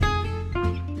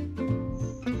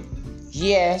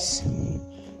Yes,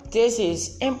 this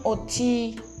is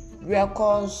M.O.T.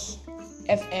 Records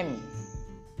FM,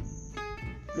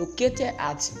 located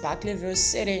at Barclayville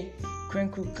City,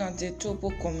 Crinkle County,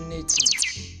 Topo Community.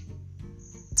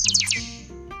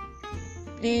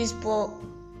 Please put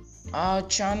our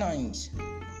channels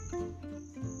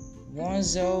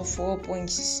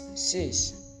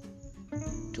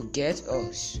 104.6 to get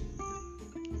us.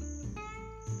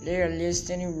 Play a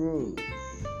listening role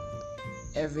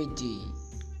every day.